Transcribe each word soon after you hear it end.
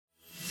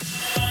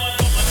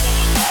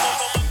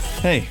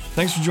Hey,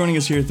 thanks for joining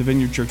us here at the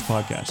Vineyard Church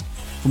Podcast.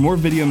 For more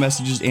video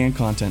messages and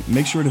content,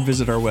 make sure to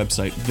visit our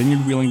website,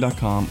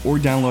 vineyardwheeling.com, or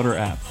download our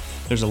app.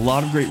 There's a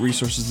lot of great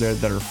resources there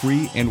that are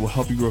free and will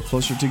help you grow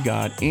closer to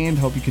God and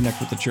help you connect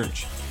with the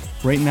church.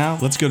 Right now,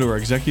 let's go to our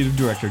Executive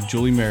Director,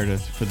 Julie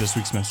Meredith, for this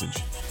week's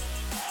message.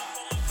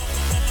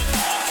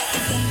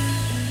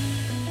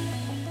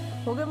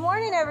 Well, good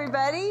morning,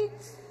 everybody.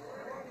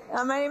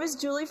 My name is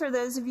Julie, for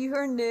those of you who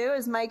are new.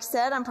 As Mike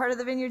said, I'm part of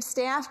the Vineyard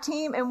staff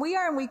team, and we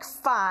are in week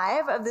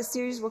 5 of the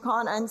series we're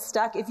calling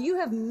UnStuck. If you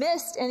have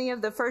missed any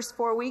of the first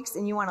 4 weeks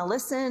and you want to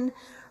listen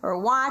or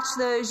watch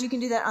those, you can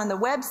do that on the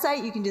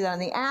website, you can do that on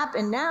the app,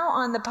 and now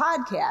on the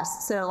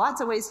podcast. So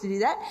lots of ways to do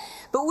that.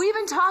 But we've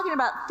been talking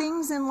about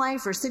things in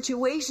life or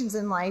situations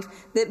in life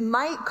that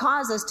might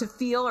cause us to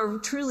feel or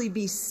truly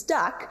be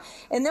stuck.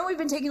 And then we've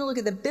been taking a look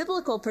at the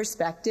biblical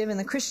perspective and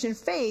the Christian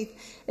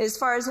faith as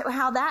far as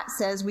how that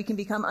says we can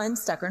become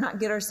unstuck or not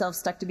get ourselves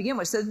stuck to begin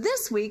with. So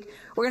this week,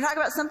 we're going to talk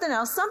about something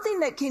else, something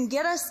that can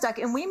get us stuck,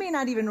 and we may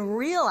not even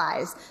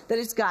realize that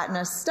it's gotten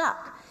us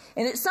stuck.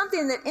 And it's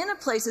something that in a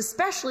place,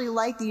 especially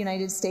like the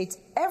United States,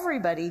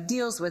 everybody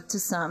deals with to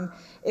some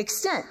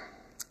extent.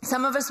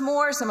 Some of us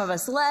more, some of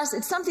us less.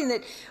 It's something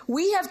that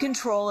we have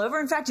control over.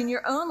 In fact, in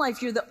your own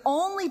life, you're the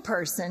only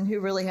person who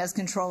really has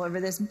control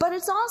over this. But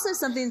it's also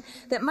something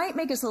that might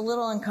make us a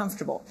little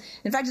uncomfortable.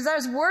 In fact, as I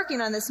was working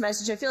on this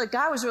message, I feel like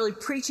God was really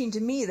preaching to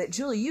me that,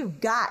 Julie,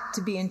 you've got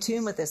to be in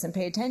tune with this and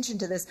pay attention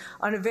to this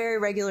on a very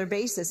regular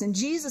basis. And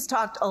Jesus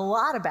talked a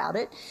lot about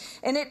it.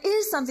 And it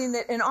is something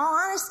that, in all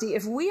honesty,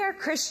 if we are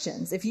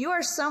Christians, if you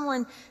are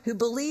someone who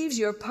believes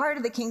you're part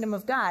of the kingdom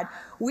of God,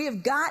 we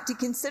have got to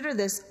consider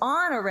this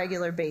on a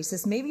regular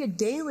basis, maybe a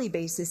daily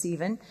basis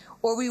even,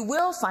 or we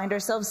will find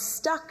ourselves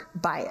stuck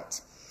by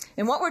it.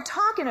 And what we're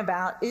talking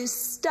about is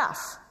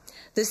stuff.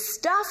 The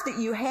stuff that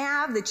you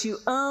have, that you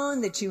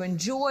own, that you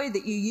enjoy,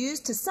 that you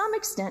use to some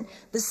extent,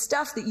 the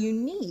stuff that you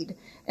need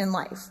in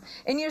life.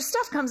 And your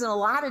stuff comes in a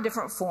lot of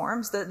different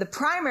forms. The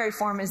primary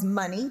form is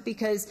money,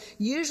 because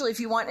usually if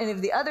you want any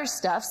of the other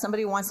stuff,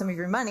 somebody wants some of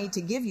your money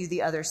to give you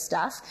the other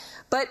stuff.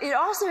 But it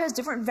also has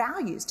different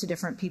values to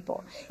different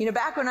people. You know,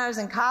 back when I was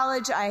in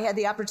college, I had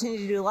the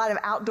opportunity to do a lot of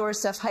outdoor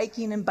stuff,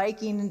 hiking and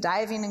biking and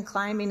diving and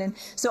climbing. And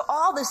so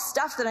all the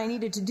stuff that I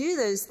needed to do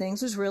those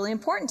things was really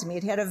important to me.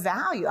 It had a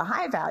value, a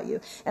high value.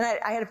 And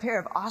I had a pair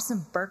of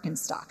awesome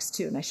Birkenstocks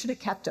too, and I should have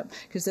kept them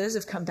because those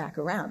have come back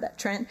around, that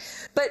trend.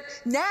 But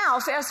now,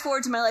 fast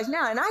forward to my life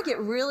now, and I get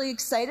really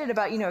excited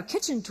about, a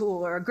kitchen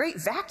tool or a great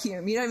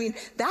vacuum.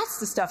 That's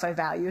the stuff I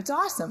value. It's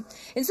awesome.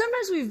 And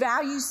sometimes we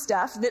value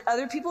stuff that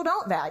other people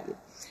don't value.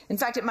 In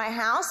fact, at my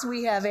house,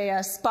 we have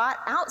a spot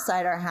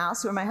outside our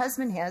house where my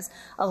husband has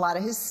a lot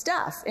of his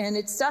stuff. And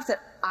it's stuff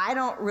that I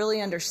don't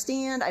really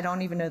understand. I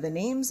don't even know the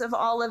names of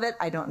all of it.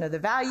 I don't know the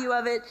value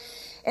of it.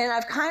 And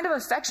I've kind of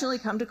affectionately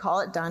come to call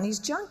it Donnie's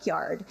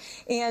junkyard.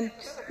 And,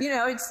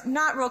 it's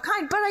not real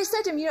kind. But I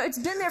said to him, it's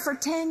been there for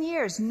 10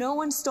 years. No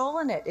one's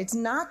stolen it. It's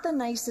not the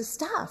nicest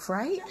stuff,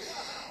 right?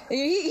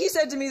 He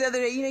said to me the other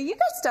day, you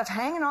got stuff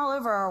hanging all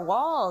over our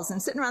walls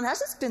and sitting around the house.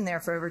 It's been there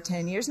for over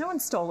 10 years. No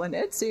one's stolen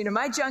it. So,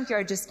 my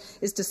junkyard just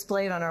is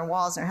displayed on our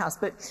walls in our house.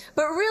 But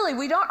really,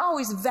 we don't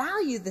always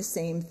value the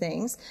same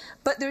things,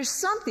 but there's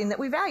something that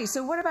we value.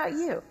 So what about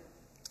you?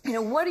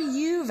 What do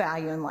you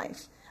value in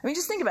life?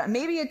 Just think about it.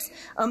 Maybe it's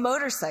a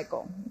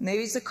motorcycle.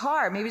 Maybe it's a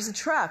car. Maybe it's a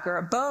truck or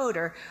a boat,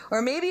 or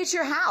maybe it's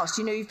your house.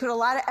 You've put a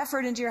lot of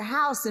effort into your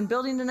house and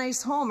building a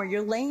nice home, or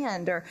your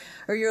land, or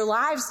your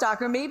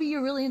livestock, or maybe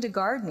you're really into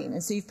gardening.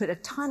 And so you've put a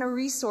ton of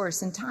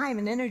resource and time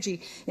and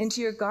energy into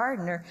your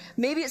garden. Or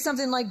maybe it's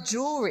something like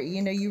jewelry.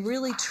 You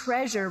really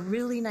treasure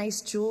really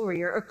nice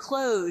jewelry, or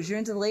clothes. You're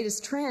into the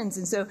latest trends.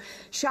 And so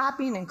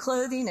shopping and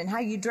clothing and how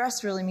you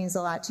dress really means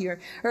a lot to you.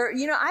 Or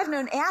I've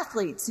known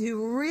athletes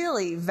who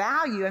really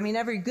value,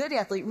 every good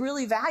athlete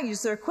really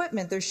values their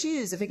equipment, their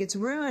shoes. If it gets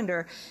ruined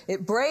or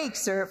it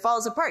breaks or it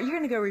falls apart, you're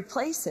going to go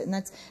replace it. And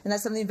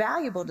that's something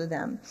valuable to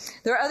them.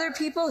 There are other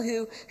people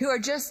who are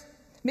just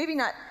maybe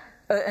not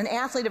an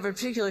athlete of a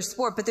particular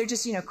sport, but they're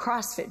just,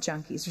 CrossFit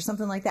junkies or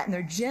something like that. And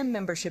their gym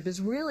membership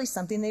is really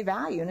something they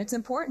value, and it's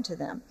important to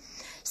them.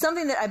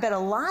 Something that I bet a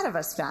lot of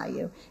us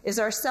value is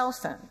our cell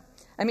phone.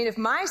 If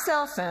my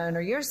cell phone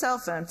or your cell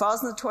phone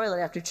falls in the toilet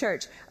after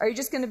church, are you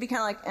just going to be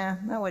kind of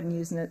like, I wasn't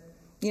using it,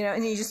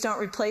 and you just don't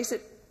replace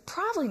it?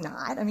 Probably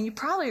not. You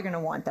probably are going to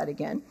want that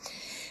again.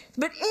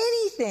 But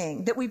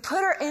anything that we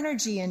put our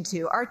energy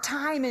into, our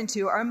time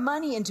into, our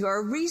money into,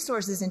 our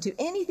resources into,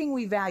 anything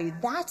we value,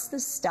 that's the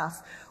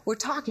stuff we're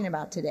talking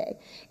about today.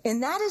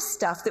 And that is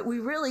stuff that we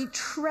really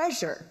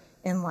treasure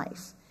in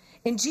life.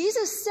 And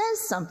Jesus says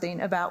something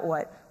about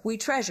what we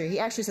treasure. He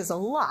actually says a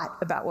lot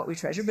about what we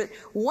treasure. But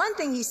one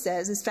thing he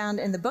says is found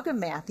in the book of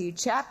Matthew,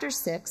 chapter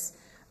 6,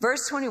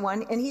 verse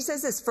 21. And he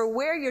says this, "For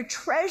where your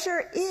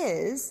treasure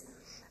is,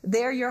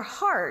 there your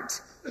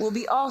heart will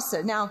be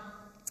also." Now,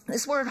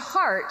 this word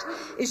heart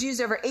is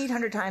used over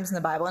 800 times in the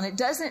Bible, and it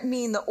doesn't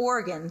mean the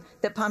organ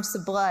that pumps the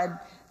blood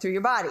through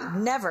your body.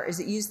 Never is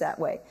it used that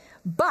way.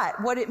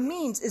 But what it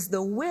means is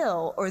the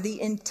will or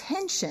the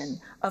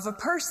intention of a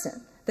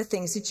person, the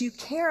things that you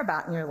care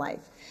about in your life.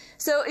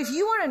 So if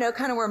you want to know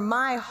kind of where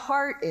my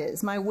heart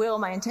is, my will,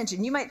 my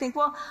intention, you might think,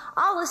 well,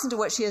 I'll listen to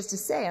what she has to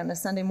say on a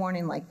Sunday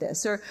morning like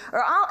this. Or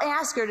I'll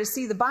ask her to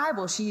see the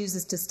Bible she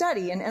uses to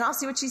study, and I'll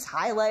see what she's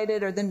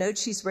highlighted or the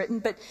notes she's written.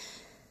 But,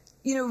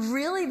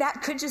 really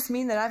that could just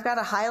mean that I've got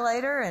a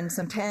highlighter and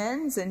some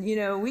pens, and,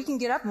 we can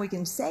get up and we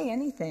can say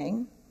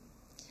anything.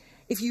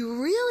 If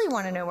you really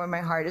want to know where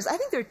my heart is, I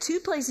think there are two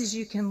places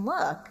you can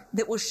look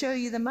that will show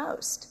you the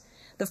most.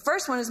 The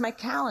first one is my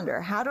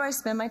calendar. How do I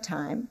spend my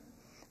time?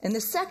 And the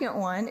second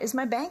one is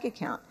my bank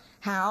account.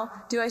 How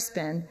do I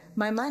spend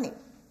my money?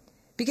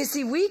 Because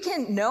see, we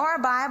can know our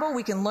Bible,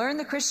 we can learn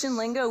the Christian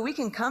lingo, we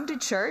can come to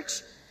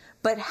church,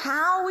 but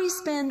how we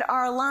spend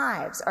our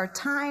lives, our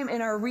time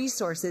and our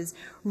resources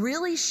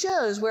really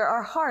shows where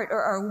our heart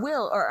or our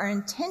will or our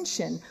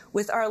intention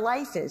with our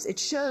life is. It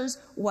shows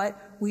what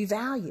we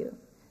value.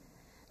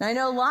 Now, I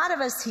know a lot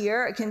of us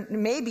here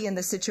may be in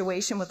the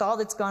situation with all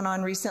that's gone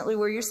on recently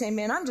where you're saying,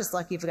 man, I'm just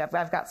lucky if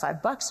I've got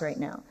 $5 right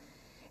now.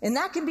 And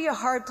that can be a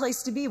hard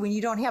place to be when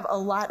you don't have a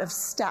lot of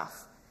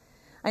stuff.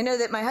 I know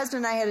that my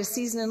husband and I had a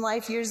season in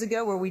life years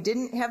ago where we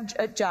didn't have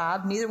a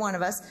job, neither one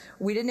of us.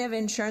 We didn't have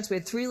insurance. We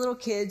had 3 little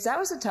kids. That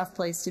was a tough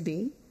place to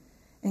be.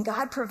 And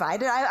God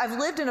provided. I've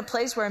lived in a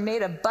place where I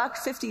made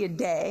 $1.50 a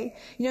day.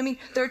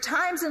 There are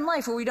times in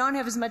life where we don't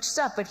have as much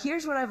stuff, but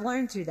here's what I've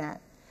learned through that.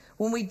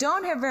 When we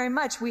don't have very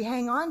much, we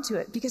hang on to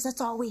it because that's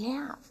all we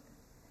have.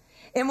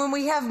 And when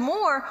we have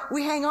more,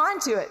 we hang on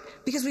to it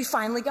because we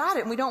finally got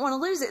it and we don't want to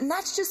lose it. And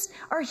that's just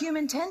our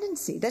human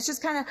tendency. That's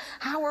just kind of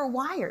how we're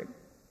wired.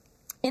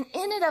 And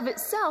in and of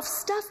itself,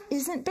 stuff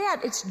isn't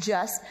bad. It's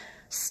just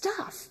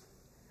stuff.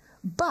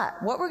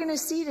 But what we're going to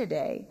see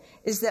today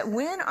is that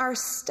when our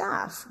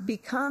stuff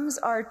becomes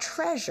our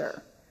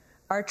treasure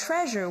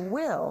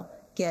will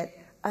get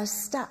us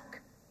stuck.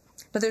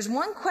 But there's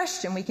one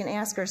question we can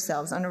ask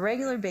ourselves on a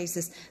regular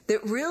basis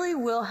that really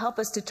will help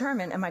us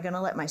determine, am I going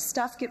to let my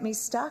stuff get me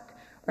stuck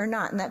or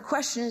not? And that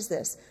question is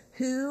this: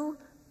 who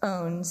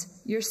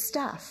owns your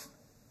stuff?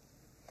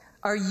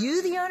 Are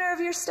you the owner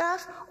of your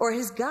stuff, or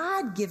has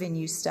God given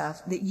you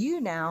stuff that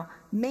you now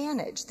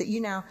manage, that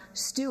you now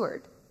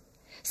steward?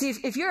 See,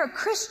 if you're a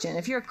Christian,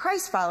 if you're a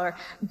Christ follower,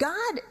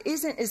 God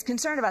isn't as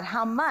concerned about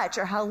how much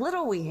or how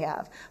little we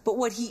have, but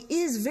what he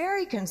is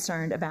very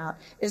concerned about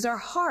is our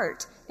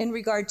heart in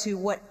regard to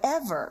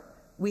whatever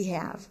we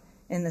have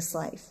in this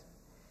life.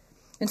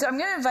 And so I'm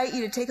going to invite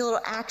you to take a little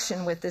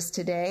action with this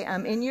today.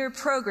 In your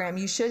program,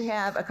 you should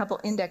have a couple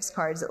index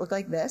cards that look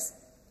like this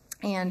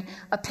and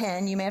a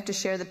pen. You may have to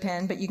share the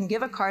pen, but you can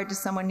give a card to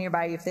someone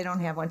nearby you if they don't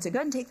have one. So go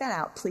ahead and take that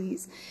out,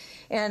 please.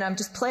 And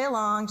just play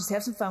along, just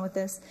have some fun with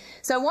this.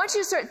 So I want you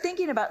to start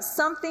thinking about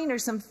something or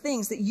some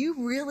things that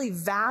you really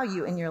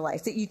value in your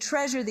life, that you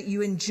treasure, that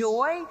you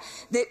enjoy,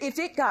 that if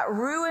it got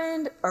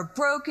ruined or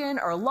broken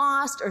or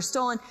lost or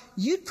stolen,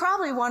 you'd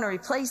probably want to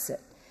replace it.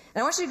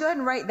 And I want you to go ahead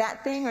and write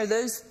that thing or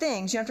those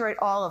things. You don't have to write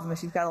all of them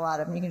if you've got a lot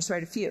of them. You can just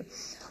write a few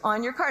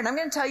on your card. And I'm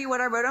going to tell you what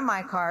I wrote on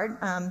my card.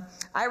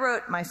 I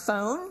wrote my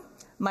phone,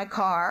 my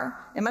car,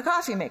 and my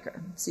coffee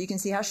maker. So you can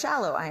see how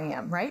shallow I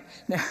am, right?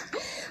 No.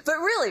 But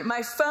really,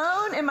 my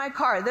phone and my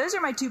car, those are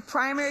my two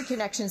primary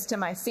connections to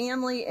my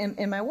family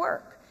and my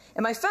work.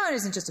 And my phone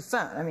isn't just a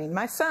phone. I mean,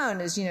 my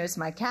phone is, it's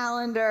my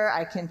calendar.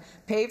 I can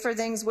pay for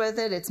things with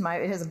it. It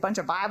has a bunch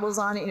of Bibles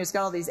on it. It's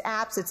got all these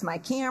apps. It's my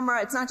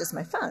camera. It's not just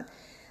my phone.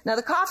 Now,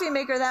 the coffee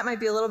maker, that might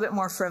be a little bit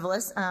more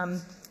frivolous.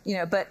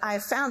 But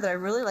I've found that I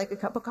really like a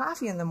cup of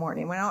coffee in the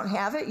morning. When I don't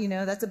have it,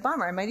 that's a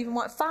bummer. I might even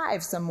want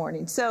 5 some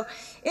mornings. So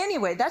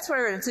anyway, that's what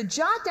I wrote. So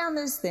jot down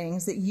those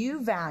things that you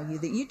value,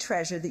 that you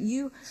treasure, that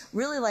you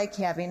really like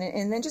having,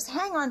 and then just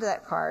hang on to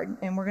that card,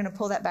 and we're going to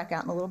pull that back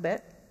out in a little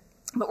bit.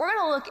 But we're going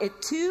to look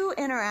at 2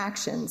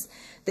 interactions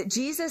that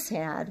Jesus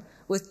had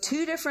with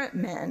 2 different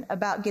men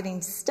about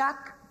getting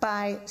stuck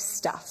by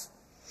stuff.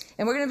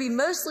 And we're going to be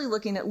mostly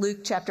looking at Luke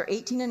chapter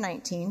 18 and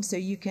 19. So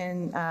you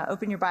can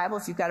open your Bible,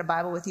 if you've got a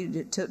Bible with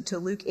you, to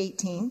Luke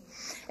 18.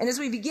 And as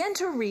we begin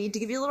to read, to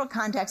give you a little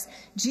context,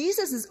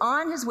 Jesus is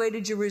on his way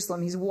to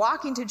Jerusalem. He's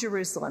walking to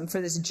Jerusalem for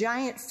this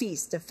giant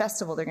feast, a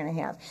festival they're going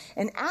to have.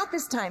 And at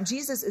this time,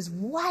 Jesus is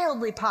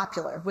wildly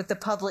popular with the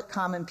public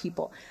common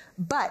people.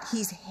 But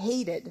he's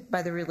hated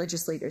by the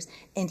religious leaders.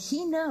 And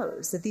he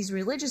knows that these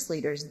religious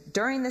leaders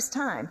during this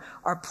time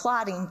are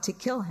plotting to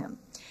kill him.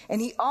 And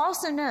he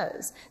also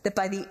knows that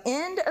by the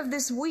end of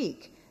this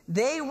week,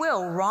 they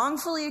will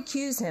wrongfully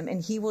accuse him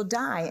and he will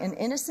die an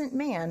innocent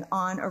man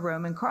on a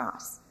Roman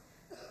cross.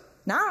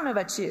 Now, I don't know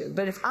about you,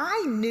 but if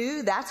I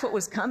knew that's what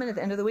was coming at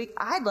the end of the week,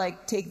 I'd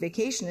take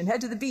vacation and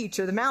head to the beach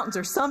or the mountains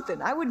or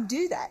something. I wouldn't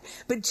do that.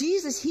 But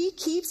Jesus, he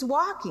keeps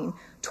walking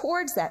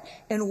towards that.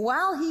 And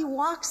while he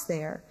walks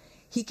there,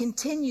 he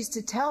continues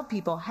to tell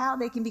people how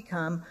they can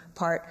become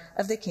part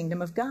of the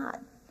kingdom of God.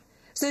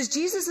 So as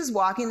Jesus is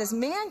walking, this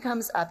man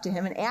comes up to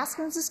him and asks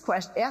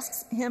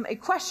him a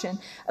question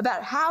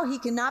about how he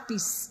cannot be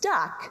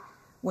stuck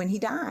when he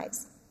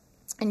dies.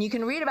 And you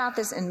can read about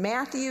this in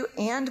Matthew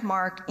and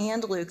Mark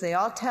and Luke. They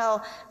all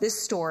tell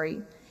this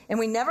story. And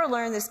we never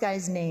learn this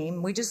guy's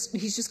name.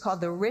 He's just called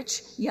the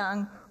rich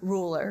young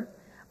ruler.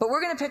 But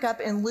we're going to pick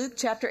up in Luke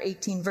chapter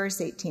 18,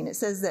 verse 18. It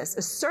says this: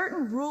 a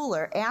certain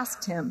ruler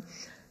asked him,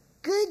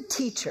 "Good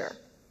teacher,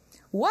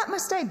 what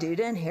must I do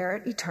to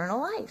inherit eternal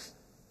life?"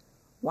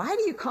 "Why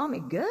do you call me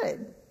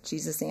good?"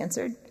 Jesus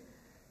answered.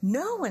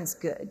 "No one's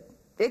good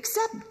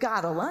except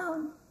God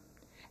alone."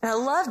 And I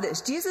love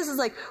this. Jesus is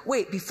like,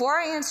 wait, before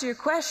I answer your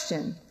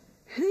question,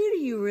 who do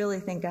you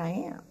really think I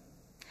am?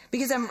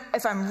 Because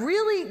if I'm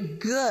really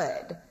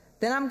good,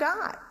 then I'm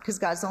God, because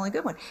God's the only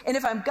good one. And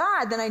if I'm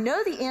God, then I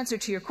know the answer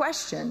to your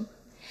question.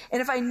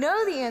 And if I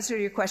know the answer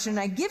to your question and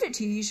I give it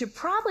to you, you should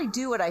probably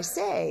do what I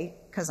say,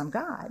 because I'm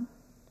God.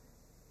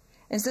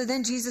 And so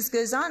then Jesus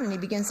goes on and he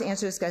begins to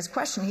answer this guy's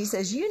question. He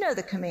says, you know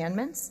the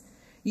commandments.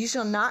 You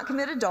shall not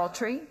commit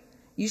adultery.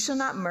 You shall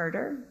not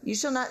murder. You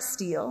shall not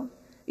steal.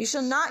 You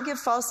shall not give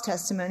false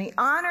testimony.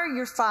 Honor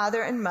your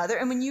father and mother.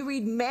 And when you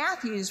read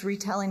Matthew's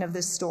retelling of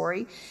this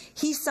story,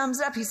 he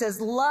sums it up. He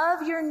says,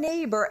 love your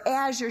neighbor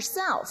as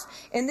yourself.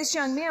 And this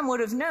young man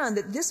would have known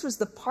that this was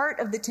the part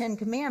of the 10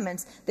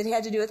 Commandments that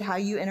had to do with how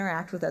you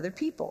interact with other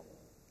people.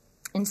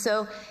 And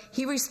so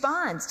he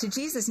responds to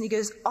Jesus and he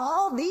goes,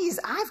 all these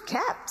I've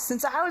kept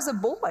since I was a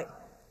boy.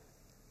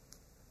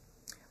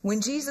 When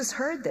Jesus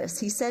heard this,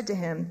 he said to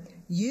him,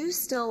 you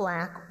still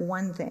lack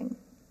one thing.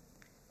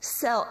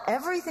 Sell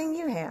everything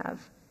you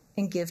have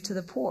and give to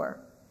the poor,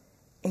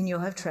 and you'll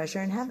have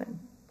treasure in heaven.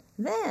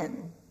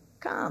 Then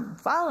come,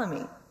 follow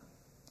me.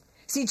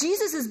 See,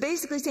 Jesus is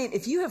basically saying,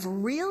 if you have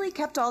really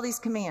kept all these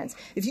commands,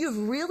 if you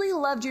have really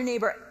loved your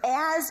neighbor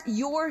as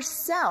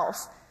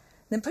yourself,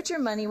 then put your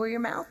money where your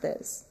mouth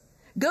is.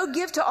 Go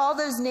give to all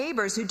those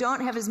neighbors who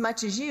don't have as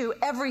much as you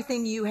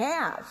everything you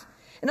have.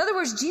 In other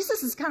words,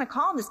 Jesus is kind of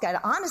calling this guy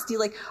to honesty.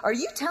 Like, are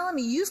you telling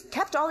me you've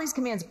kept all these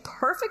commands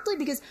perfectly?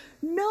 Because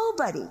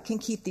nobody can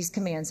keep these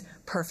commands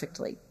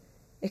perfectly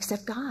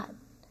except God.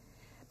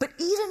 But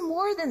even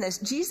more than this,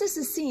 Jesus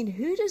is seeing,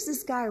 who does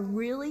this guy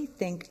really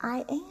think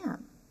I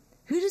am?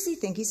 Who does he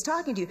think he's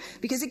talking to?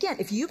 Because again,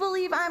 if you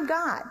believe I'm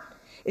God,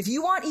 if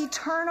you want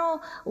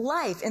eternal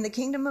life in the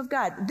kingdom of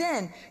God,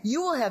 then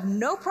you will have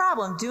no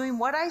problem doing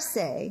what I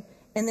say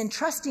and then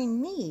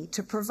trusting me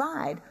to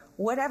provide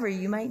whatever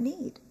you might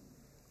need.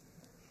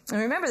 And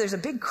remember, there's a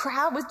big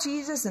crowd with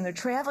Jesus, and they're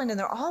traveling, and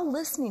they're all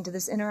listening to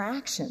this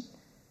interaction.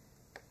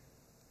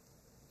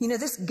 You know,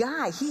 this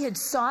guy, he had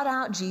sought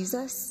out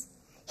Jesus.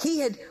 He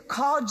had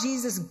called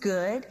Jesus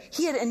good.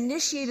 He had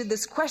initiated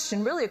this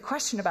question, really a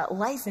question about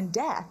life and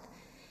death.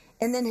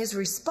 And then his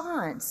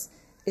response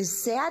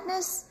is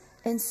sadness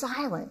and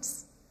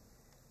silence.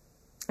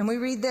 And we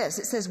read this.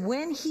 It says,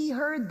 when he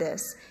heard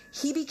this,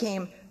 he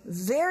became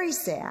very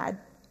sad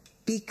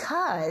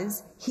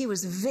because he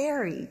was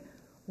very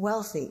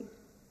wealthy.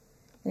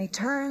 And he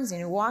turns and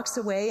he walks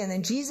away, and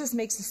then Jesus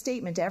makes a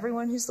statement to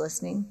everyone who's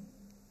listening.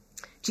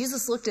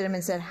 Jesus looked at him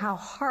and said, how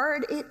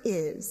hard it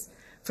is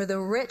for the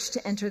rich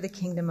to enter the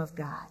kingdom of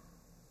God.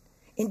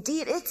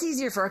 Indeed, it's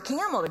easier for a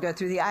camel to go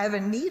through the eye of a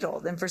needle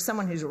than for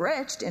someone who's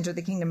rich to enter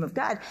the kingdom of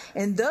God.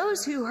 And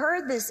those who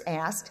heard this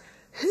asked,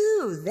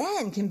 who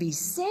then can be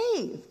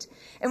saved?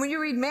 And when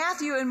you read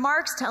Matthew and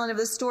Mark's telling of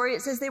this story,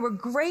 it says they were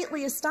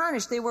greatly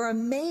astonished. They were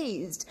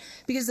amazed,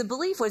 because the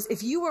belief was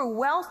if you were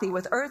wealthy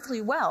with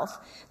earthly wealth,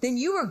 then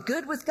you were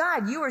good with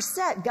God. You were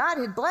set. God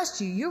had blessed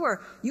you. You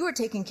were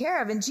taken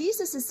care of. And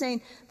Jesus is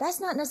saying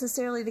that's not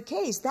necessarily the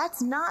case.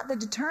 That's not the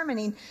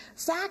determining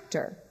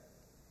factor.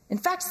 In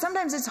fact,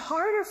 sometimes it's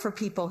harder for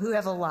people who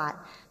have a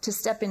lot to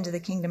step into the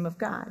kingdom of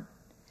God.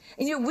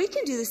 And you know, we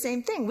can do the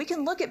same thing. We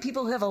can look at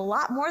people who have a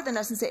lot more than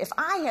us and say, if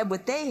I had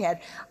what they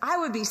had, I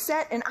would be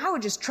set and I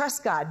would just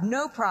trust God,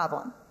 no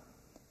problem.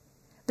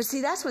 But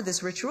see, that's what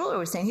this rich ruler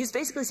was saying. He was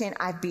basically saying,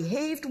 I've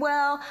behaved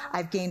well,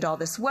 I've gained all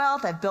this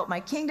wealth, I've built my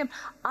kingdom,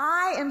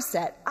 I am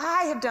set,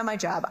 I have done my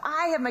job,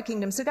 I have my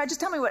kingdom. So God, just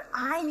tell me what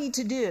I need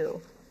to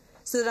do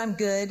so that I'm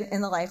good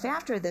in the life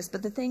after this.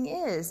 But the thing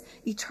is,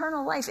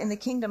 eternal life in the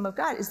kingdom of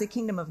God is the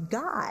kingdom of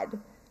God,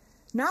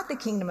 not the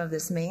kingdom of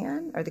this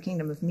man, or the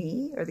kingdom of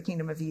me, or the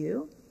kingdom of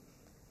you.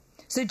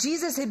 So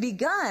Jesus had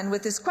begun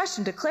with this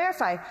question to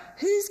clarify,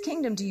 whose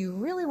kingdom do you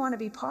really want to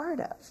be part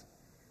of?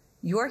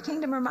 Your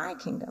kingdom or my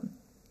kingdom?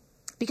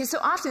 Because so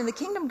often the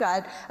kingdom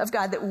of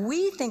God that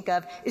we think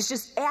of is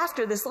just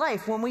after this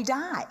life when we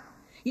die.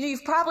 You know,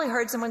 you've probably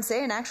heard someone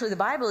say, and actually the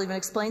Bible even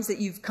explains that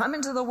you've come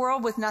into the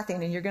world with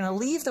nothing and you're going to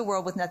leave the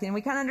world with nothing. And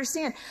we kind of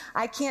understand,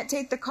 I can't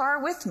take the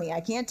car with me.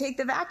 I can't take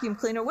the vacuum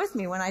cleaner with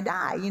me when I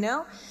die, you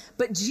know?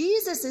 But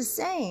Jesus is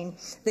saying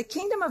the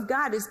kingdom of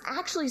God is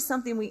actually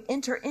something we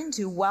enter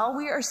into while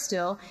we are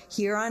still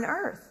here on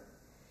earth.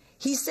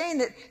 He's saying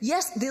that,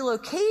 yes, the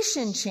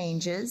location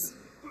changes,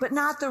 but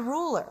not the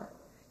ruler.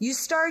 You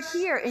start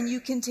here and you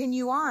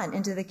continue on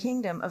into the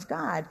kingdom of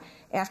God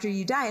after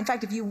you die. In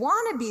fact, if you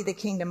want to be in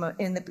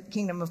the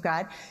kingdom of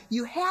God,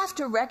 you have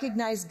to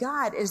recognize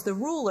God as the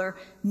ruler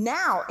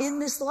now in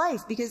this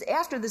life, because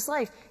after this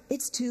life,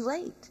 it's too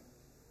late.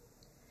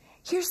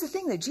 Here's the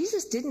thing, though.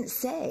 Jesus didn't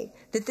say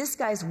that this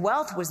guy's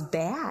wealth was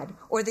bad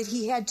or that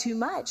he had too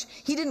much.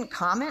 He didn't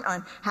comment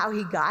on how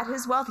he got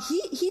his wealth.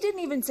 He didn't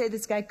even say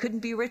this guy couldn't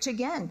be rich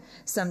again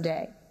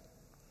someday.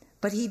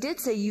 But he did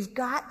say you've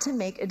got to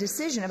make a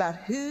decision about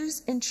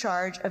who's in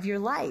charge of your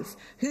life,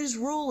 who's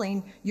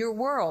ruling your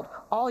world,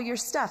 all your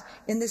stuff.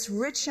 And this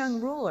rich young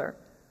ruler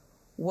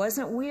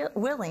wasn't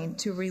willing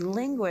to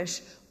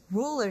relinquish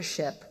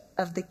rulership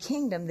of the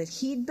kingdom that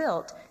he'd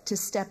built to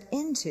step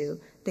into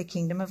the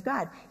kingdom of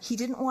God. He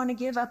didn't want to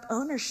give up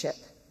ownership.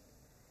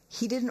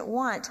 He didn't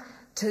want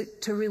to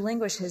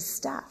relinquish his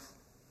stuff.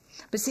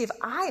 But see, if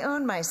I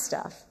own my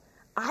stuff,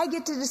 I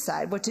get to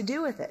decide what to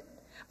do with it.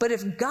 But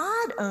if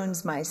God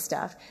owns my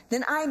stuff,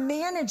 then I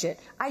manage it.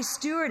 I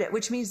steward it,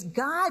 which means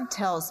God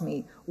tells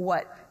me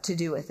what to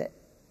do with it.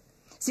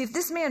 See, if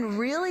this man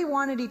really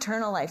wanted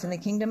eternal life in the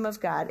kingdom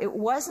of God, it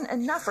wasn't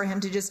enough for him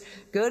to just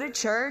go to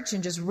church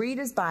and just read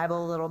his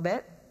Bible a little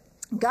bit.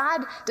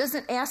 God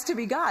doesn't ask to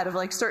be God of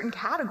like certain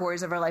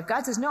categories of our life.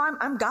 God says, no,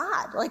 I'm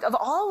God, like of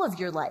all of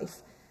your life.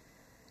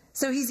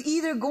 So he's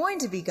either going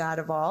to be God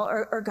of all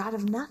or God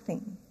of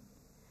nothing.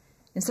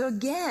 And so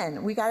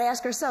again, we got to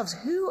ask ourselves,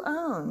 who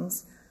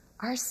owns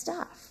our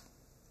stuff?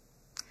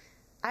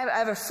 I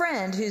have a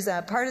friend who's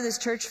a part of this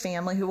church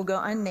family who will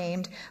go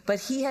unnamed, but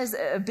he has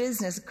a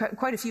business,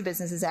 quite a few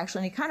businesses actually,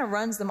 and he kind of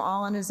runs them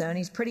all on his own.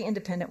 He's pretty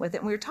independent with it.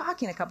 And we were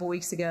talking a couple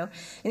weeks ago,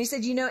 and he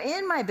said,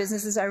 in my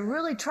businesses, I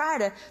really try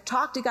to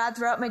talk to God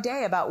throughout my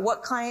day about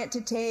what client to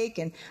take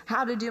and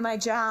how to do my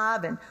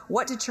job and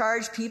what to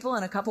charge people.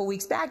 And a couple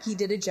weeks back, he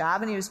did a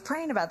job, and he was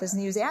praying about this, and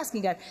he was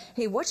asking God,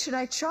 hey, what should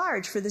I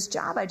charge for this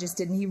job I just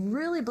did? And he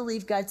really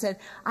believed God said,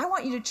 I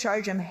want you to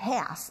charge him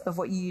half of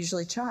what you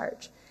usually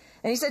charge.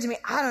 And he said to me,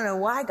 I don't know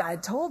why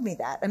God told me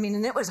that. I mean,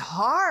 and it was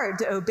hard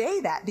to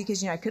obey that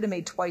because, I could have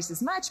made twice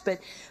as much, but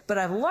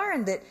I've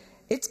learned that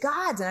it's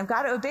God's and I've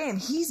got to obey him.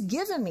 He's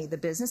given me the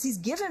business. He's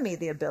given me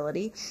the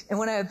ability. And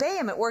when I obey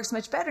him, it works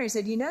much better. He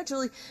said,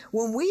 Julie,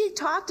 when we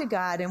talk to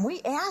God and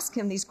we ask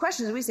him these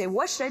questions and we say,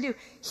 what should I do?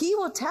 He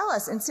will tell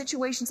us in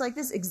situations like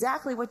this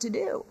exactly what to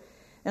do.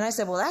 And I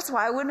said, well, that's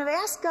why I wouldn't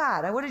have asked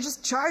God. I would have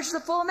just charged the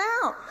full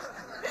amount,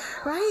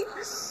 right?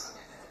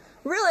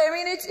 Really,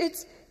 I mean,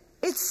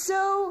 it's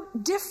so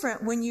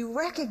different when you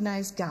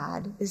recognize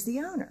God as the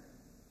owner.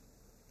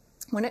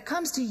 When it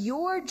comes to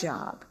your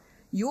job,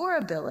 your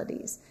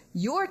abilities,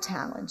 your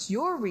talents,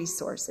 your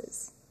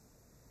resources,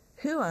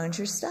 who owns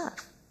your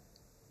stuff?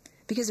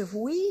 Because if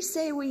we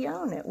say we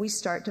own it, we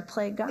start to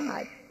play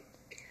God.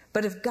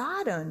 But if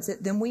God owns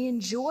it, then we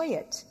enjoy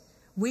it.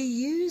 We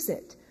use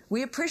it.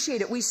 We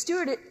appreciate it. We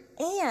steward it.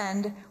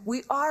 And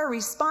we are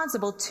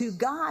responsible to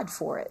God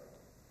for it.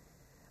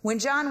 When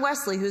John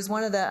Wesley, who's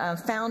one of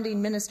the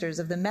founding ministers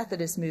of the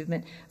Methodist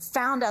movement,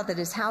 found out that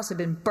his house had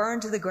been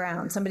burned to the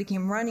ground, somebody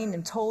came running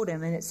and told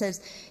him, and it says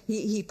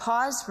he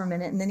paused for a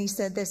minute, and then he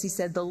said this. He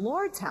said, the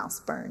Lord's house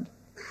burned.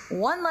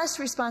 One less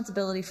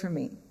responsibility for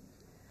me.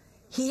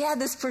 He had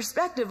this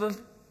perspective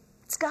of,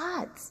 it's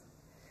God's.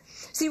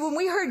 See, when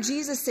we heard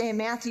Jesus say in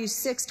Matthew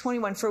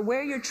 6:21, for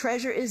where your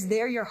treasure is,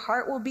 there your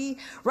heart will be,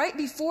 right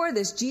before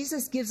this,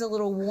 Jesus gives a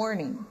little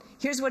warning.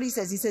 Here's what he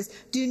says. He says,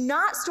 do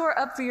not store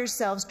up for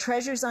yourselves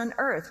treasures on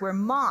earth where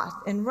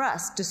moth and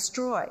rust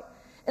destroy.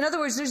 In other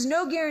words, there's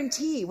no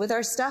guarantee with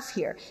our stuff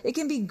here. It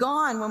can be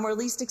gone when we're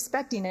least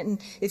expecting it. And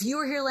if you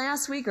were here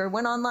last week or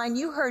went online,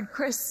 you heard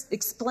Chris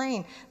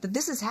explain that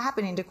this is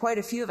happening to quite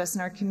a few of us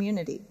in our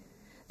community.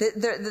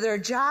 That there are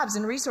jobs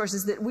and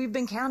resources that we've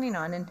been counting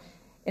on,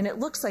 and it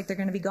looks like they're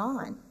going to be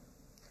gone.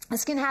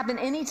 This can happen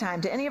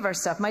anytime to any of our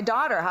stuff. My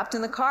daughter hopped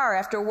in the car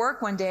after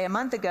work one day a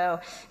month ago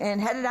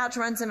and headed out to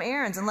run some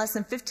errands. And less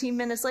than 15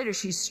 minutes later,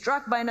 she's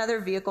struck by another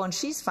vehicle, and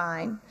she's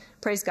fine.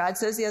 Praise God,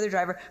 so is the other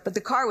driver. But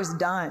the car was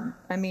done.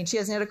 I mean, she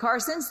hasn't had a car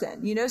since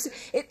then. So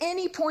at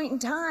any point in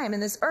time in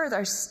this earth,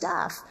 our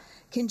stuff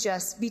can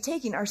just be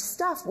taken. Our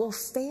stuff will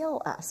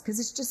fail us because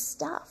it's just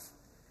stuff.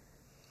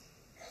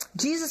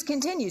 Jesus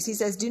continues. He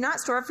says, do not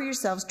store up for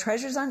yourselves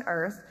treasures on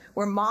earth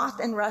where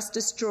moth and rust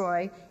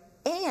destroy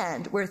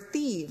and where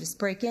thieves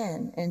break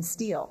in and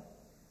steal.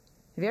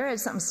 Have you ever had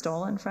something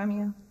stolen from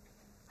you?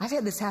 I've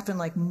had this happen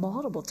like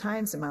multiple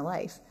times in my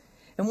life.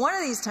 And one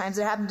of these times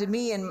it happened to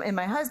me and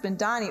my husband,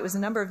 Donnie. It was a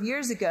number of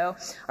years ago.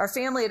 Our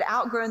family had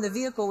outgrown the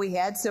vehicle we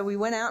had, so we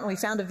went out and we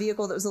found a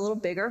vehicle that was a little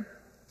bigger.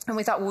 And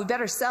we thought, well, we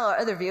better sell our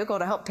other vehicle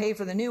to help pay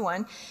for the new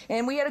one.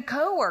 And we had a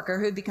coworker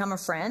who had become a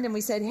friend, and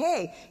we said,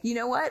 hey, you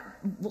know what?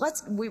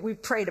 We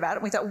prayed about it,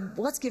 and we thought, well,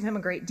 let's give him a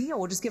great deal.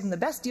 We'll just give him the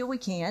best deal we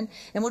can,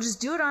 and we'll just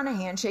do it on a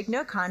handshake,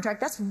 no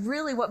contract. That's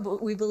really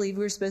what we believed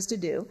we were supposed to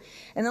do.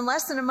 And then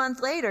less than a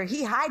month later,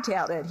 he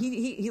hightailed it.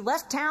 He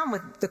left town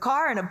with the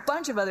car and a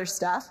bunch of other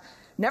stuff,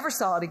 never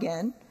saw it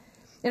again.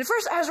 And at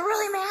first, I was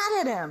really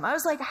mad at him. I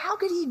was like, how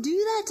could he do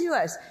that to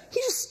us?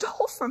 He just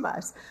stole from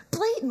us,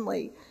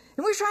 blatantly.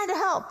 And we were trying to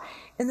help.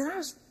 And then I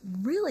was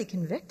really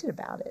convicted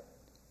about it.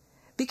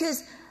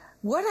 Because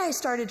what I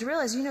started to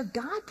realize,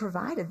 God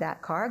provided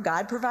that car.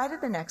 God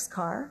provided the next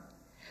car.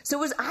 So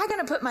was I going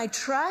to put my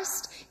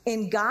trust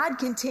in God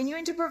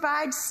continuing to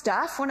provide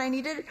stuff when I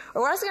needed it?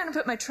 Or was I going to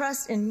put my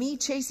trust in me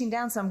chasing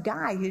down some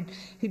guy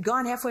who'd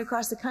gone halfway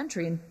across the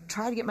country and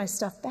try to get my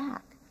stuff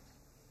back?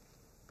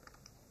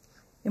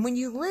 And when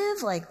you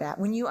live like that,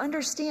 when you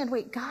understand,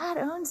 wait, God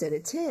owns it,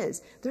 it's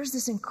his, there's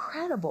this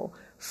incredible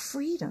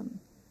freedom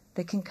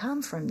that can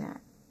come from that.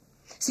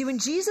 See, when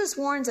Jesus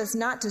warns us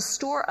not to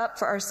store up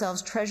for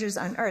ourselves treasures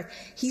on earth,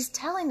 he's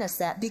telling us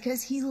that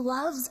because he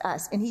loves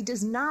us and he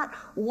does not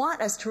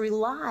want us to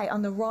rely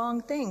on the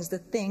wrong things, the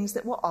things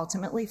that will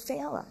ultimately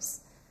fail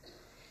us.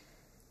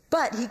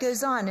 But he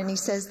goes on and he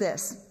says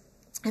this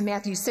in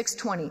Matthew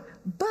 6:20,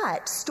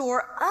 but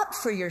store up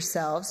for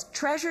yourselves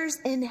treasures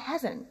in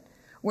heaven,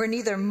 where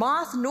neither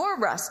moth nor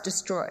rust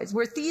destroys,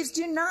 where thieves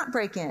do not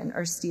break in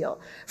or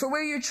steal. For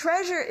where your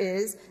treasure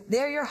is,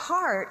 there your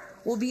heart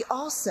will be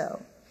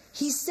also.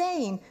 He's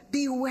saying,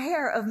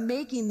 beware of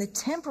making the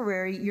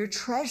temporary your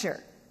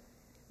treasure.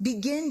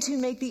 Begin to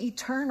make the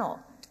eternal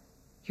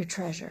your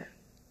treasure.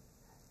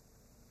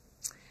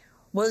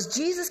 Well, as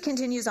Jesus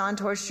continues on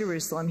towards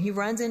Jerusalem, he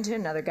runs into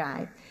another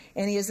guy,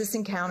 and he has this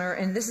encounter,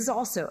 and this is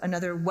also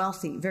another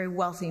wealthy, very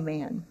wealthy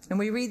man. And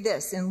we read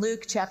this in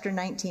Luke chapter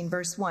 19,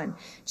 verse 1.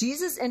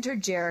 Jesus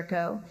entered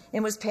Jericho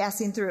and was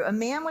passing through. A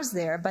man was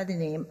there by the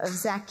name of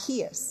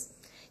Zacchaeus.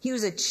 He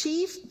was a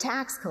chief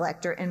tax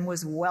collector and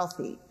was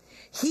wealthy.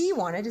 He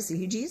wanted to see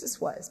who Jesus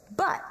was,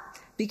 but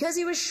because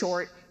he was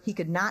short, he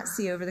could not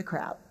see over the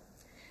crowd.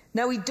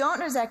 Now, we don't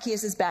know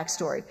Zacchaeus'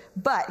 backstory,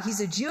 but he's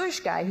a Jewish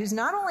guy who's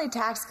not only a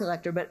tax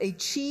collector, but a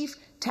chief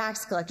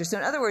tax collector. So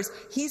in other words,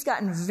 he's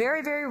gotten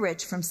very, very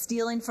rich from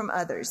stealing from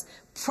others,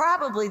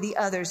 probably the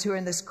others who are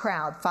in this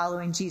crowd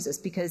following Jesus,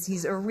 because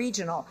he's a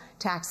regional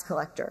tax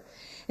collector.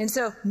 And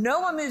so no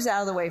one moves out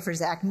of the way for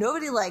Zach.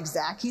 Nobody likes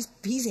Zach.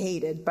 He's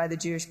hated by the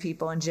Jewish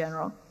people in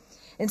general.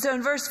 And so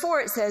in verse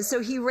 4 it says, so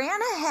he ran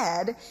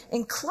ahead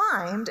and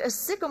climbed a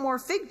sycamore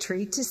fig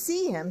tree to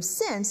see him,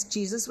 since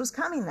Jesus was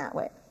coming that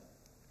way.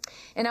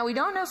 And now we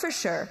don't know for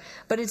sure,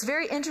 but it's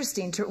very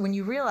interesting when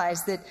you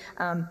realize that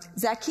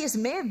Zacchaeus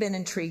may have been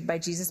intrigued by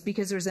Jesus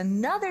because there's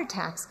another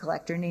tax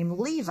collector named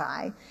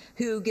Levi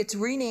who gets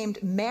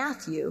renamed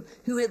Matthew,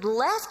 who had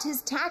left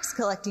his tax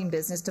collecting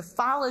business to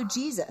follow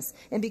Jesus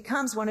and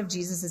becomes one of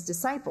Jesus'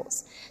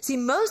 disciples. See,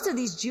 most of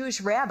these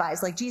Jewish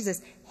rabbis, like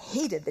Jesus,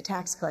 hated the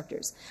tax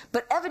collectors.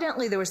 But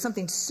evidently there was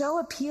something so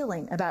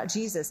appealing about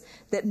Jesus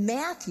that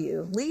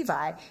Matthew,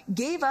 Levi,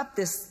 gave up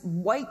this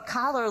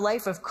white-collar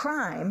life of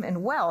crime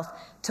and wealth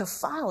to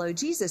follow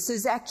Jesus. So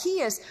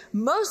Zacchaeus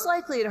most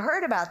likely had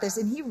heard about this,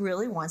 and he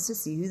really wants to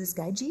see who this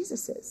guy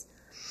Jesus is.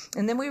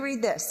 And then we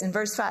read this in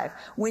verse 5.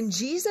 When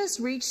Jesus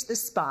reached the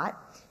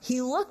spot,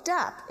 he looked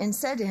up and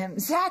said to him,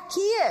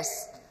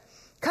 Zacchaeus,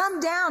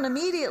 come down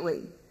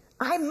immediately.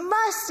 I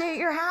must stay at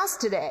your house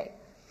today.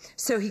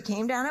 So he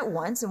came down at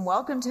once and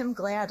welcomed him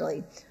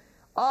gladly.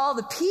 All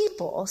the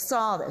people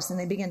saw this, and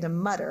they began to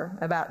mutter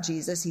about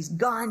Jesus. He's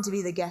gone to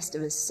be the guest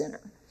of a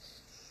sinner.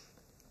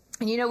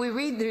 And we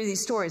read through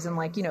these stories in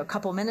a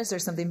couple minutes or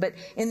something, but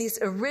in this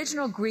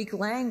original Greek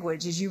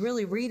language, as you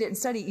really read it and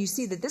study it, you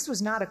see that this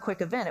was not a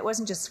quick event. It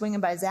wasn't just swinging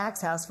by Zach's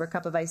house for a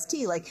cup of iced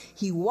tea.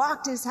 He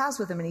walked his house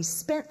with him, and he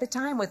spent the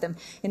time with him,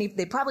 and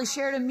they probably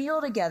shared a meal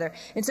together.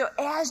 And so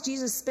as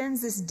Jesus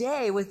spends this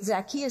day with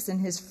Zacchaeus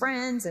and his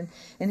friends and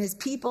his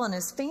people and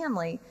his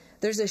family,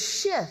 there's a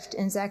shift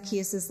in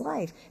Zacchaeus'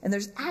 life, and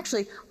there's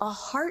actually a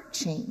heart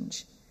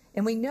change.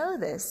 And we know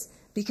this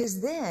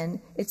because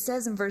then it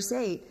says in verse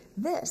 8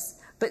 this,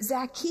 but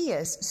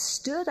Zacchaeus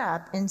stood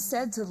up and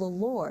said to the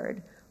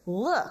Lord,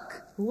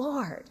 look,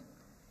 Lord,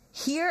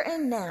 here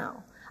and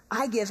now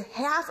I give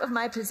half of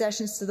my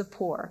possessions to the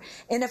poor,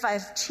 and if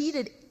I've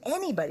cheated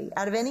anybody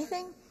out of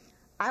anything,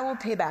 I will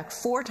pay back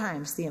 4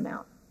 times the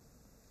amount.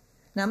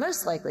 Now,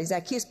 most likely,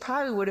 Zacchaeus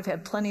probably would have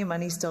had plenty of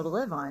money still to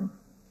live on,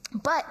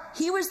 but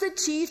he was the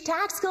chief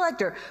tax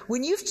collector.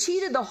 When you've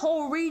cheated the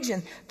whole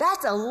region,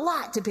 that's a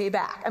lot to pay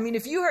back. I mean,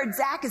 if you heard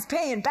Zach is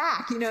paying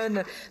back,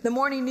 in the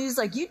morning news,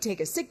 you'd take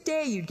a sick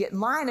day, you'd get in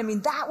line. I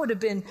mean, that would have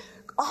been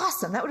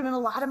awesome. That would have been a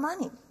lot of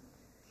money.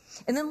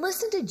 And then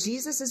listen to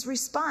Jesus'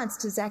 response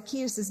to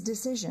Zacchaeus'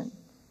 decision.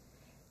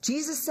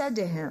 Jesus said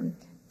to him,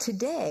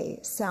 today,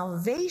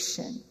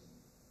 salvation,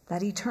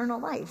 that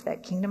eternal life,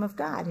 that kingdom of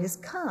God, has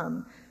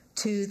come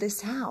to this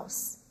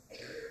house.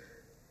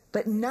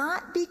 But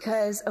not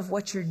because of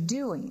what you're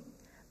doing,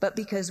 but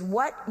because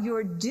what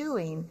you're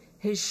doing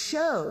has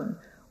shown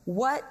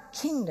what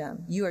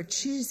kingdom you are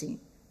choosing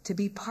to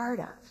be part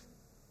of.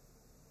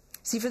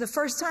 See, for the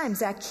first time,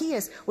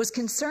 Zacchaeus was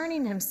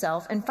concerning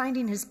himself and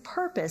finding his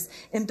purpose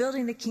in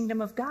building the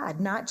kingdom of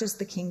God, not just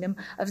the kingdom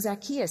of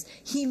Zacchaeus.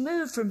 He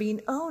moved from being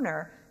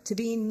owner to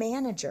being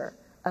manager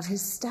of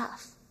his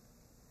stuff.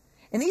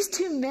 And these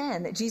two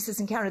men that Jesus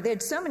encountered, they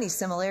had so many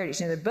similarities.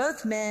 They're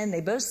both men.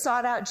 They both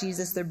sought out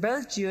Jesus. They're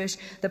both Jewish.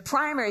 The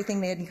primary thing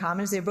they had in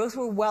common is they both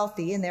were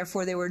wealthy, and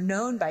therefore they were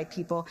known by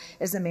people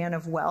as a man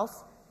of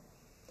wealth.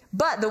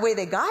 But the way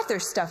they got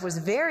their stuff was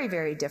very,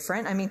 very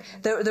different. I mean,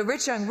 the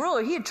rich young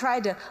ruler, he had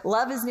tried to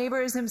love his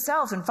neighbor as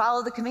himself and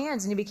follow the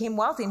commands, and he became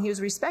wealthy and he was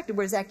respected,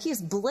 whereas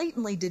Zacchaeus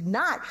blatantly did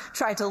not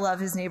try to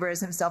love his neighbor as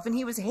himself, and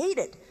he was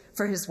hated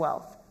for his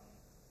wealth.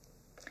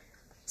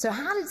 So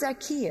how did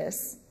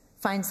Zacchaeus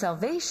find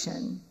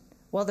salvation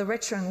while the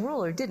rich young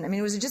ruler didn't? I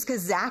mean, was it just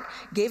because Zach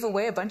gave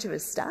away a bunch of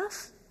his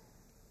stuff?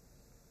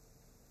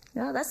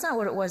 No, that's not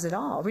what it was at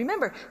all.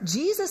 Remember,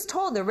 Jesus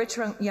told the rich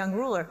young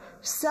ruler,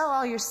 sell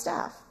all your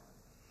stuff.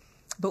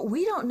 But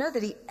we don't know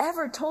that he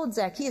ever told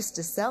Zacchaeus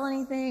to sell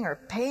anything or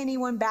pay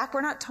anyone back.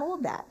 We're not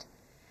told that.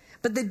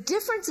 But the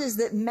differences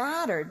that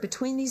mattered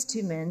between these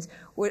two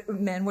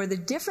men were the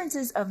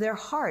differences of their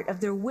heart, of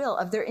their will,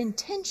 of their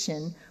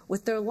intention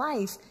with their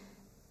life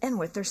and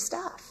with their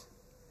stuff.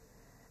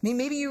 I mean,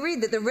 maybe you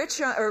read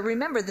that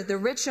remember that the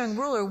rich young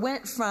ruler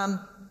went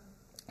from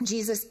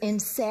Jesus in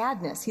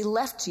sadness. He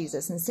left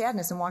Jesus in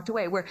sadness and walked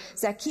away, where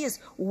Zacchaeus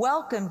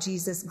welcomed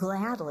Jesus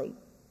gladly.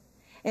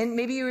 And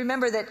maybe you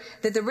remember that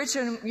the rich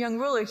young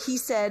ruler, he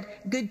said,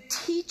 good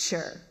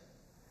teacher,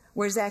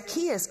 where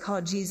Zacchaeus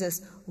called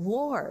Jesus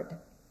Lord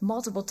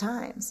multiple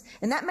times.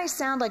 And that may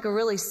sound like a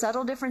really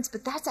subtle difference,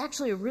 but that's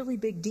actually a really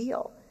big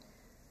deal.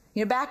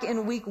 You know, back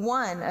in week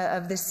 1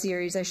 of this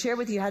series, I shared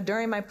with you how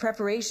during my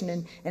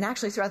preparation and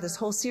actually throughout this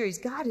whole series,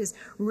 God has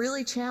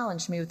really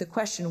challenged me with the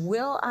question,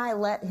 will I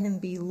let him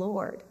be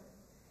Lord?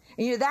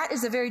 And you know, that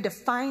is a very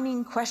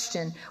defining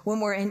question when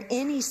we're in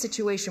any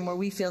situation where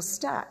we feel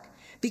stuck.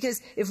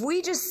 Because if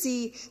we just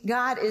see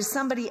God as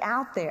somebody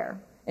out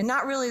there and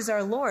not really as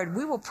our Lord,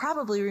 we will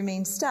probably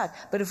remain stuck.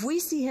 But if we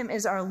see him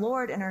as our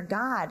Lord and our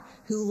God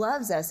who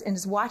loves us and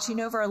is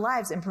watching over our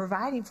lives and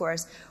providing for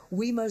us,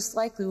 we most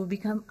likely will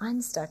become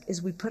unstuck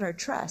as we put our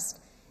trust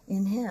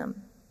in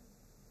him.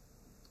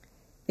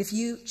 If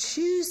you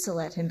choose to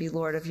let him be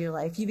Lord of your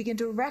life, you begin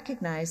to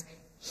recognize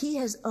he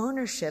has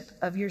ownership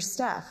of your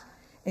stuff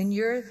and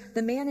you're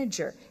the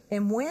manager.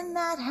 And when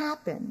that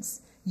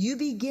happens, you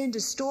begin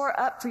to store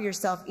up for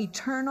yourself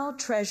eternal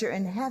treasure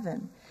in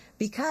heaven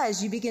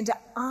because you begin to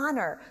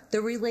honor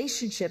the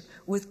relationship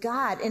with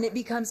God, and it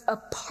becomes a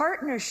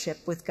partnership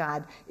with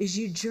God as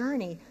you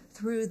journey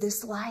through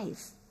this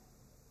life.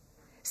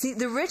 See,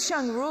 the rich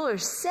young ruler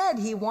said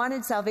he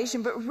wanted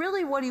salvation, but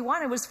really what he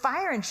wanted was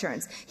fire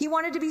insurance. He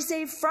wanted to be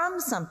saved from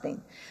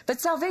something. But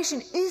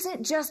salvation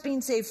isn't just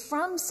being saved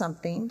from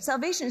something.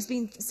 Salvation is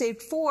being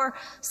saved for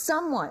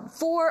someone,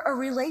 for a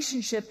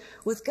relationship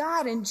with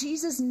God. And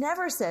Jesus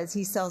never says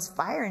he sells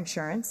fire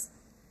insurance.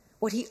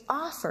 What he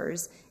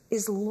offers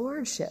is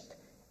lordship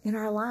in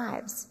our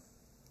lives.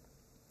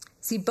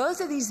 See, both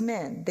of these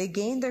men, they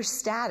gained their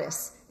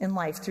status in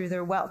life through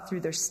their wealth, through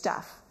their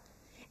stuff.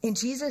 And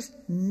Jesus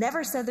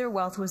never said their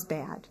wealth was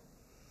bad.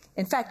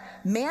 In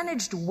fact,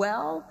 managed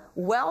well,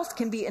 wealth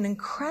can be an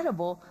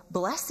incredible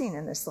blessing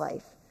in this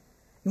life.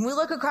 When we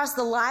look across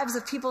the lives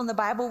of people in the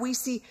Bible, we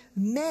see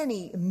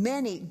many,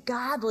 many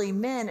godly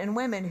men and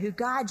women who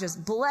God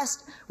just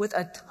blessed with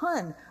a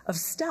ton of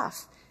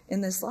stuff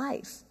in this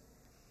life.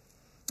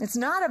 It's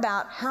not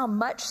about how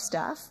much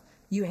stuff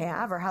you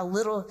have or how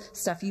little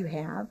stuff you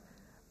have,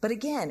 but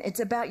again, it's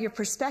about your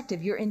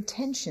perspective, your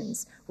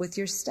intentions with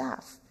your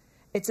stuff.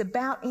 It's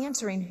about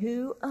answering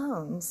who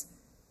owns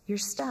your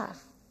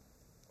stuff.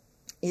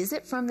 Is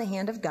it from the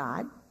hand of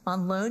God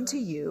on loan to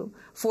you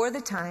for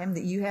the time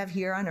that you have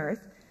here on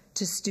earth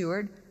to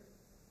steward,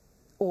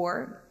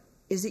 or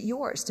is it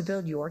yours to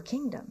build your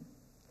kingdom?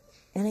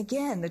 And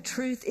again, the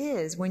truth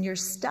is when your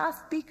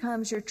stuff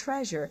becomes your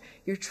treasure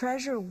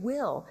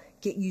will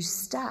get you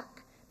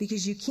stuck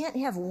because you can't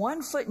have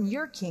one foot in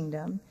your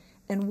kingdom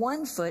and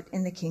one foot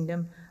in the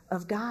kingdom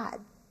of God.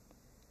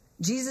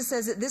 Jesus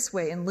says it this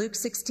way in Luke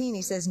 16.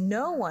 He says,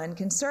 no one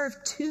can serve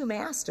two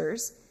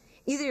masters.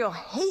 Either you'll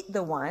hate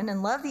the one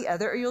and love the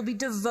other, or you'll be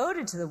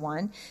devoted to the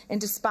one and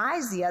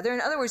despise the other.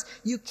 In other words,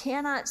 you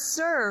cannot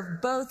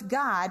serve both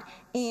God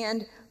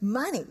and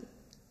money.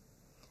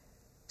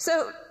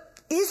 So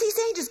is he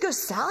saying just go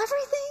sell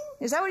everything?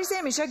 Is that what he's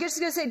saying? I mean, should I just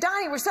go say,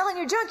 Donnie, we're selling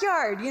your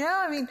junkyard? You know,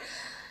 I mean,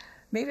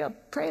 maybe I'll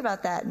pray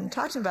about that and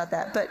talk to him about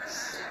that.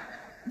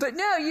 But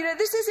no, you know,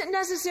 this isn't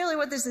necessarily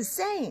what this is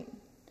saying.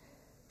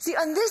 See,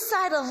 on this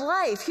side of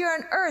life, here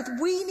on earth,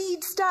 we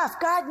need stuff.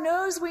 God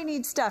knows we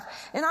need stuff.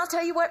 And I'll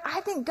tell you what, I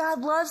think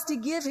God loves to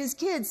give his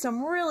kids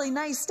some really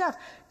nice stuff,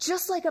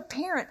 just like a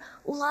parent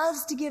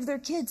loves to give their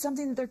kids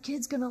something that their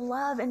kid's going to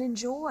love and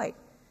enjoy.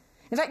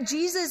 In fact,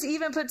 Jesus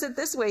even puts it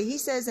this way. He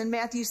says in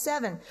Matthew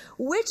 7,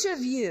 which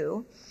of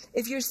you,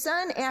 if your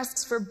son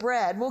asks for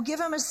bread, will give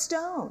him a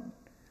stone?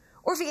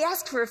 Or if he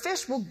asks for a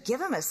fish, will give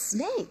him a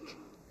snake?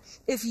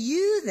 If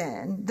you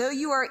then, though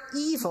you are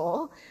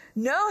evil,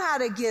 know how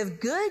to give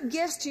good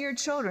gifts to your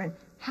children,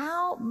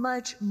 how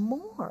much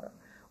more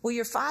will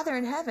your Father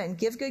in heaven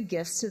give good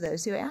gifts to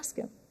those who ask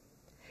him?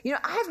 You know,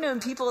 I've known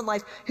people in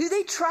life who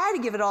they try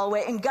to give it all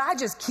away, and God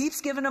just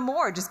keeps giving them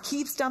more, just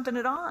keeps dumping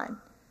it on.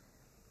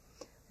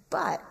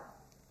 But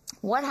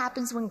what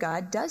happens when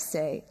God does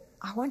say,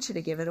 I want you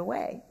to give it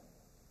away?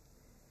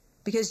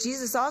 Because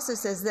Jesus also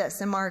says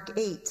this in Mark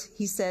 8.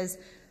 He says,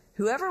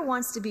 whoever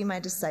wants to be my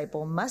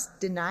disciple must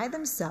deny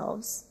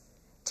themselves,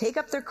 take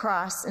up their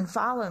cross, and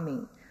follow me.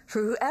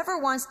 For whoever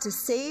wants to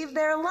save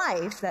their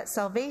life, that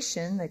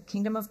salvation, the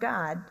kingdom of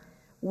God,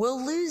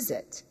 will lose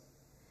it.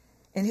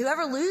 And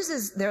whoever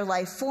loses their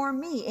life for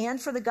me and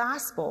for the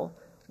gospel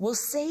will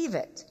save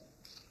it.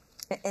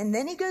 And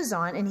then he goes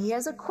on and he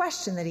has a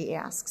question that he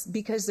asks,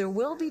 because there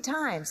will be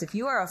times, if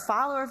you are a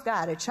follower of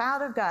God, a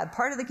child of God,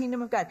 part of the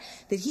kingdom of God,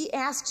 that he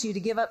asks you to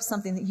give up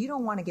something that you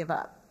don't want to give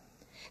up.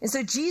 And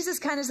so Jesus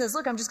kind of says,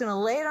 look, I'm just going to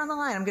lay it on the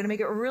line. I'm going to make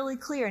it really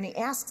clear. And he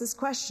asks this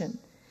question.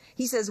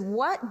 He says,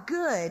 what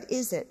good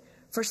is it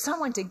for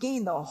someone to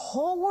gain the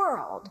whole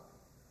world,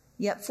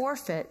 yet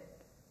forfeit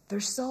their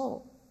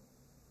soul?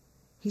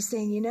 He's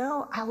saying,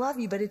 I love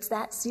you, but it's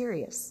that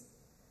serious.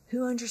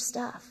 Who owns your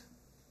stuff?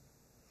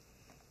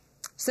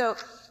 So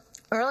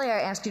earlier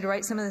I asked you to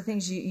write some of the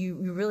things you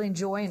really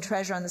enjoy and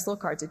treasure on this little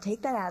card. So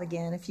take that out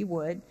again if you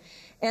would.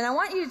 And I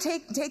want you to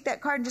take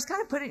that card and just kind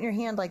of put it in your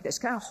hand like this.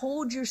 Kind of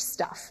hold your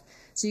stuff.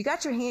 So you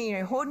got your hand,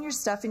 you're holding your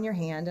stuff in your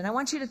hand. And I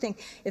want you to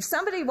think, if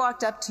somebody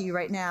walked up to you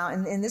right now,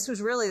 and this was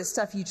really the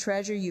stuff you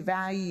treasure, you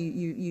value,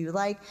 you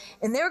like,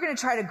 and they were going to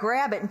try to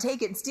grab it and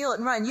take it and steal it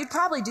and run, you'd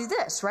probably do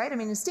this, right? I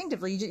mean,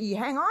 instinctively, you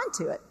hang on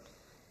to it.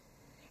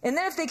 And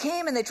then if they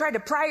came and they tried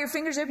to pry your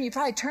fingers open, you'd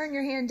probably turn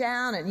your hand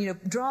down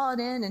and, draw it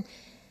in.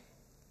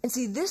 And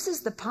see, this is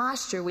the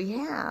posture we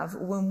have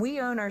when we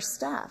own our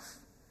stuff,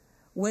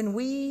 when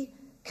we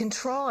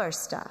control our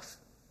stuff.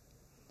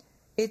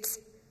 It's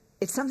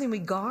something we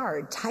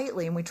guard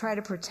tightly and we try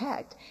to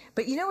protect.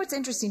 But what's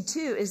interesting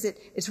too is that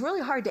it's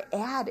really hard to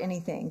add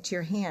anything to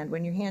your hand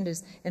when your hand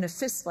is in a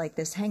fist like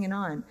this, hanging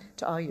on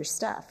to all your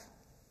stuff.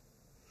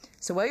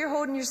 So while you're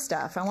holding your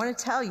stuff, I want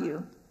to tell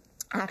you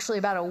actually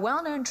about a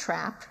well-known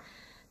trap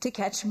to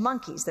catch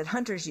monkeys that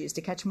hunters use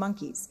to catch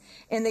monkeys.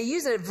 And they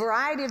use a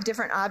variety of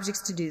different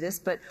objects to do this,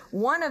 but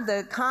one of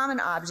the common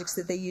objects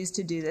that they use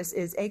to do this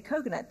is a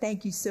coconut.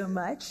 Thank you so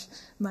much,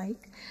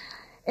 Mike.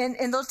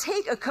 And they'll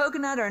take a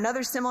coconut or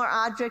another similar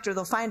object, or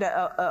they'll find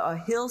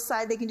a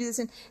hillside they can do this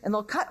in, and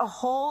they'll cut a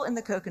hole in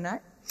the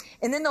coconut,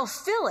 and then they'll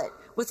fill it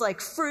with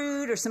like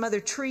fruit or some other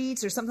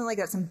treats or something like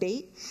that, some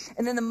bait.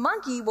 And then the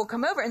monkey will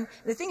come over, and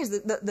the thing is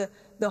that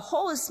the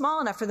hole is small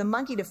enough for the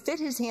monkey to fit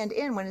his hand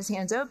in when his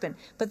hand's open.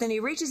 But then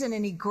he reaches in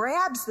and he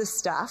grabs the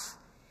stuff,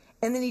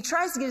 and then he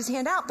tries to get his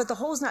hand out, but the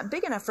hole's not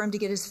big enough for him to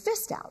get his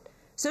fist out.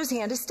 So his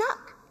hand is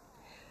stuck.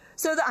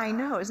 So I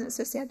know, isn't it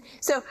so sad?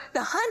 So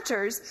the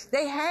hunters,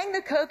 they hang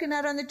the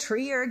coconut on the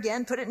tree, or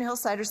again, put it in a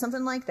hillside or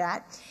something like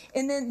that.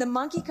 And then the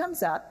monkey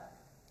comes up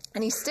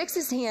and he sticks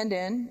his hand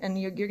in, and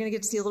you're going to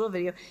get to see a little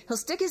video. He'll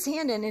stick his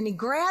hand in and he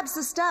grabs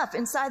the stuff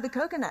inside the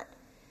coconut.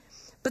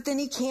 But then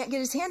he can't get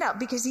his hand out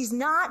because he's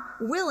not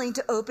willing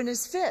to open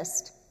his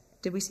fist.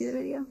 Did we see the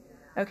video?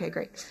 Okay,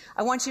 great.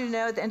 I want you to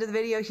know at the end of the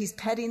video, he's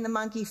petting the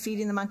monkey,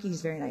 feeding the monkey.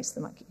 He's very nice to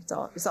the monkey. It's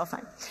all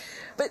fine.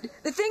 But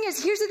the thing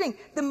is, here's the thing.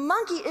 The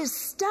monkey is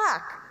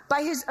stuck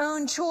by his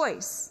own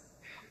choice.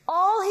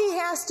 All he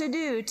has to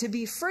do to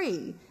be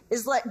free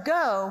is let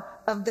go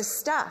of the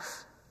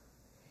stuff.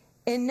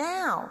 And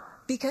now,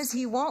 because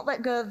he won't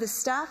let go of the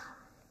stuff,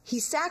 he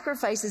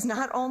sacrifices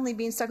not only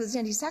being stuck with his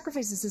hand, he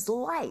sacrifices his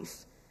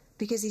life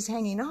because he's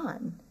hanging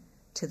on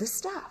to the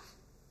stuff.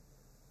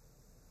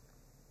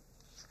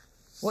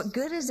 What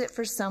good is it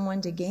for someone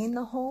to gain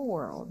the whole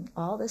world,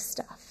 all this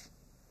stuff,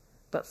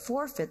 but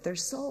forfeit their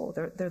soul,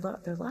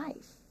 their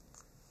life?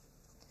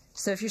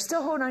 So if you're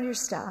still holding on to your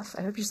stuff,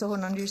 I hope you're still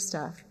holding on to your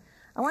stuff,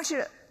 I want you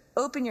to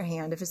open your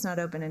hand if it's not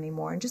open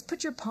anymore and just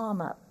put your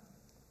palm up.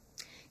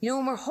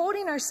 When we're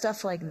holding our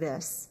stuff like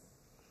this,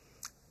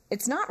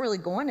 it's not really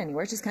going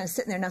anywhere. It's just kind of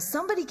sitting there. Now,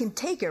 somebody can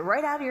take it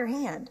right out of your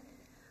hand,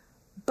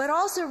 but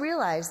also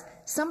realize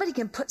somebody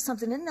can put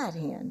something in that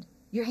hand.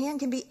 Your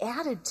hand can be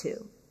added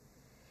to.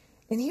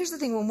 And here's the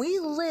thing, when we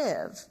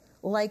live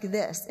like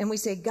this and we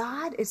say,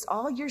 God, it's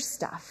all your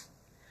stuff.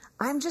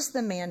 I'm just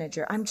the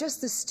manager. I'm just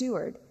the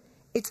steward.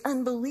 It's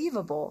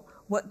unbelievable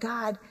what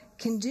God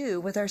can do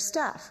with our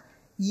stuff.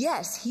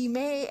 Yes, he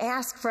may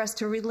ask for us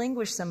to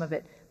relinquish some of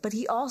it, but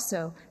he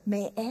also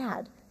may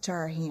add to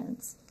our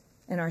hands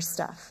and our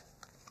stuff.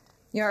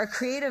 Our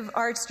creative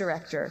arts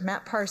director,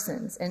 Matt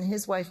Parsons, and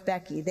his wife,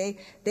 Becky,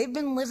 they've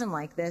been living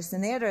like this,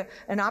 and they had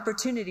an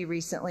opportunity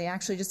recently,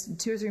 actually just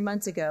 2 or 3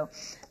 months ago.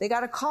 They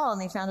got a call,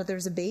 and they found out there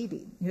was a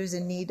baby who was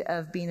in need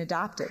of being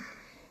adopted.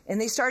 And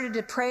they started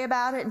to pray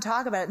about it and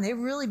talk about it, and they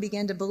really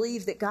began to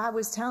believe that God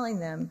was telling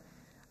them,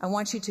 I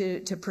want you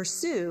to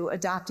pursue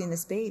adopting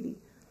this baby.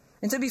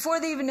 And so before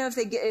they even know if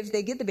they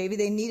get the baby,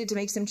 they needed to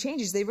make some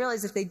changes. They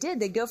realized if they did,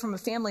 they'd go from a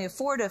family of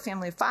 4 to a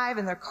family of 5,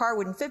 and their car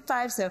wouldn't fit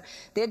 5, so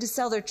they had to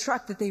sell their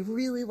truck that they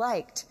really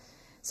liked.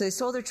 So they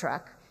sold their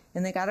truck,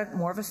 and they got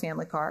more of a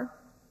family car.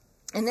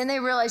 And then they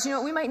realized,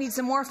 we might need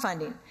some more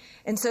funding.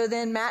 And so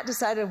then Matt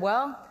decided,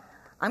 well,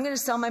 I'm going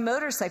to sell my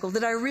motorcycle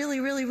that I really,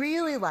 really,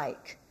 really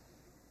like.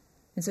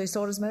 And so he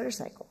sold his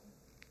motorcycle.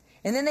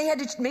 And then they had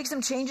to make some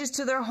changes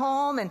to their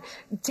home and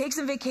take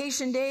some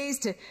vacation days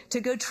to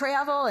go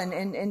travel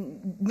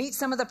and meet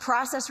some of the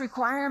process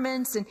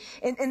requirements. And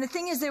the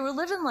thing is, they were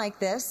living like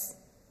this,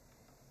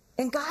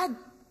 And God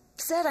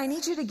said, I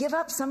need you to give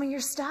up some of your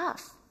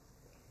stuff.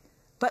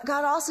 But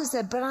God also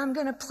said, but I'm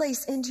going to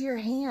place into your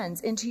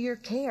hands, into your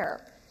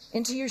care,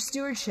 into your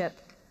stewardship,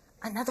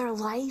 another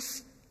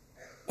life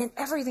and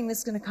everything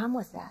that's going to come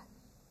with that.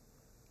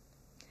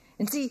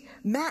 And see,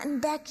 Matt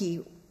and Becky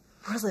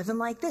were living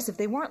like this. If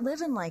they weren't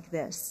living like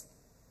this,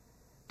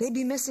 they'd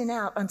be missing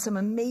out on some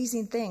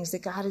amazing things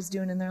that God is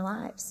doing in their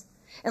lives.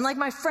 And like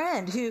my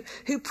friend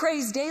who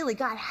prays daily,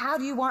 God, how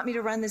do you want me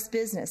to run this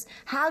business?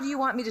 How do you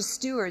want me to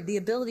steward the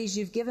abilities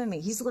you've given me?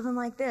 He's living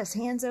like this,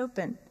 hands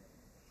open.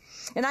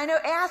 And I know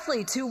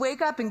athletes who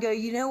wake up and go,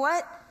 you know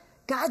what?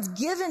 God's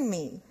given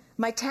me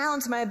my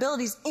talents, my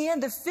abilities,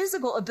 and the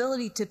physical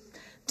ability to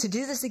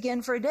do this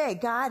again for a day.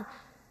 God,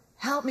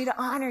 help me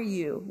to honor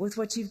you with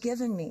what you've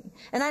given me.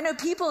 And I know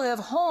people who have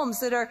homes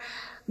that are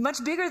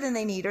much bigger than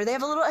they need, or they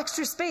have a little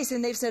extra space,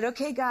 and they've said,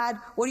 okay, God,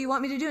 what do you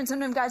want me to do? And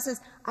sometimes God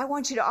says, I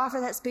want you to offer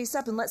that space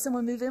up and let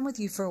someone move in with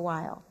you for a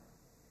while.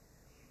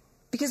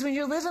 Because when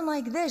you're living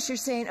like this, you're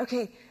saying,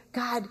 okay,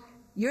 God,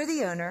 you're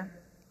the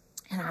owner,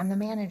 and I'm the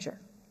manager.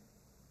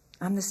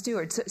 I'm the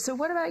steward. So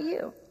what about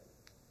you?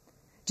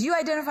 Do you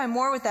identify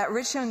more with that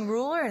rich young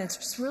ruler, and it's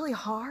just really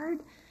hard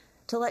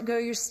to let go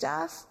of your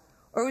stuff?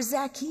 Or was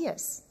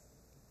Zacchaeus?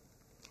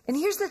 And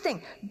here's the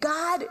thing.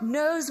 God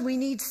knows we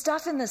need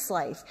stuff in this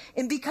life.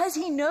 And because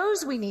he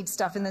knows we need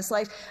stuff in this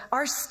life,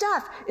 our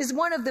stuff is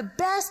one of the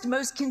best,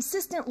 most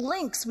consistent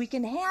links we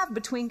can have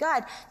between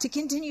God to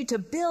continue to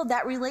build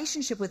that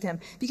relationship with him.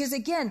 Because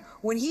again,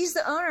 when he's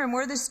the owner and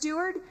we're the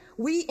steward,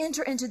 we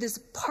enter into this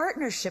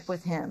partnership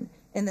with him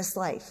in this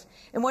life.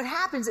 And what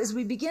happens is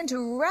we begin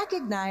to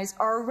recognize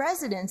our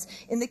residence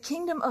in the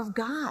kingdom of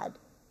God.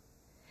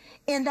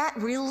 And that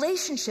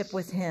relationship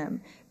with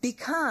him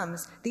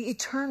becomes the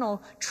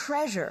eternal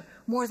treasure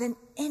more than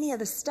any of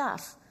the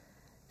stuff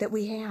that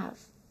we have.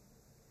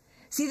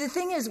 See, the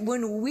thing is,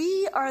 when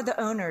we are the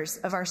owners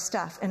of our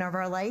stuff and of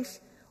our life,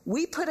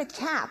 we put a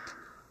cap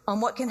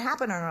on what can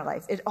happen in our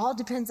life. It all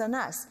depends on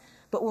us.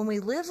 But when we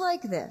live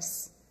like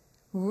this,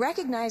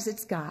 recognize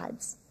it's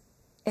God's,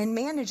 and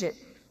manage it,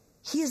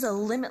 he is a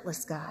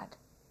limitless God.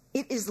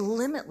 It is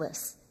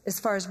limitless as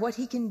far as what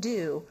he can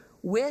do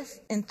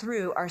with and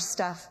through our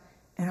stuff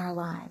and our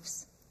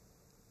lives.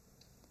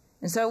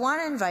 And so I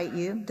want to invite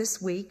you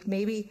this week,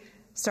 maybe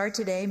start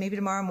today, maybe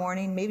tomorrow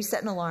morning, maybe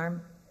set an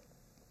alarm.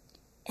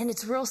 And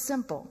it's real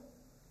simple.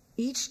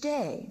 Each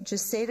day,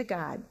 just say to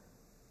God,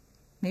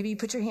 maybe you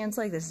put your hands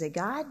like this, say,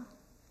 God,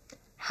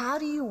 how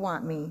do you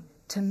want me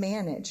to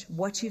manage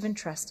what you've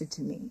entrusted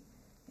to me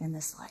in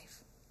this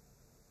life?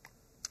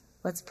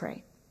 Let's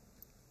pray.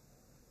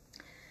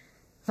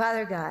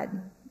 Father God,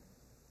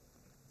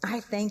 I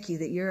thank you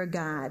that you're a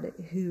God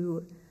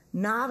who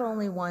not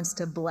only wants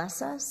to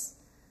bless us,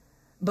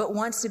 but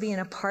wants to be in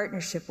a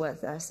partnership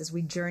with us as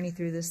we journey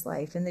through this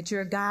life. And that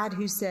you're a God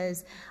who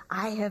says,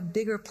 I have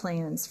bigger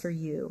plans for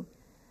you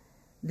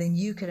than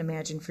you could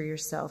imagine for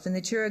yourself. And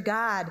that you're a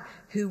God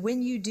who,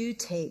 when you do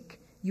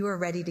take, you are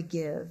ready to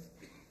give.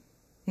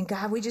 And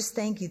God, we just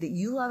thank you that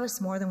you love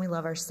us more than we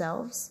love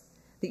ourselves.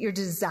 That your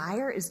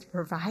desire is to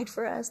provide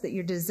for us. That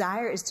your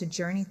desire is to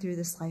journey through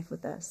this life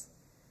with us.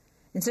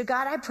 And so,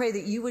 God, I pray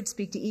that you would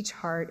speak to each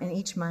heart and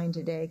each mind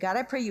today. God,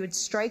 I pray you would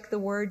strike the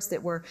words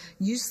that were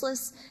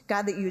useless.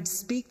 God, that you would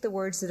speak the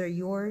words that are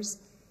yours.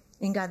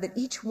 And God, that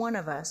each one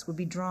of us would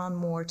be drawn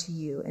more to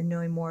you and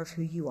knowing more of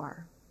who you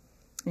are.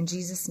 In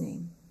Jesus'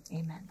 name,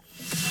 amen.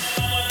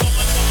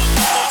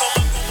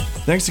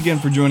 Thanks again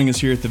for joining us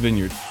here at the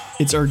Vineyard.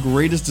 It's our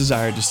greatest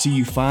desire to see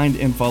you find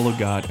and follow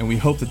God, and we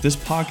hope that this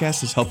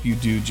podcast has helped you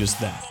do just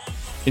that.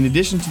 In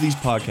addition to these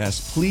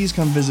podcasts, please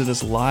come visit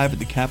us live at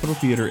the Capitol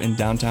Theater in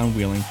downtown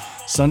Wheeling,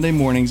 Sunday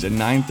mornings at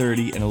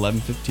 9:30 and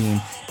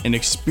 11:15, and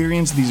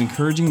experience these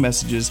encouraging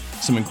messages,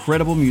 some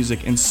incredible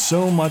music, and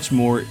so much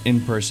more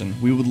in person.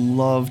 We would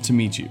love to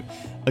meet you.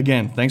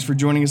 Again, thanks for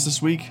joining us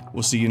this week.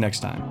 We'll see you next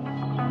time.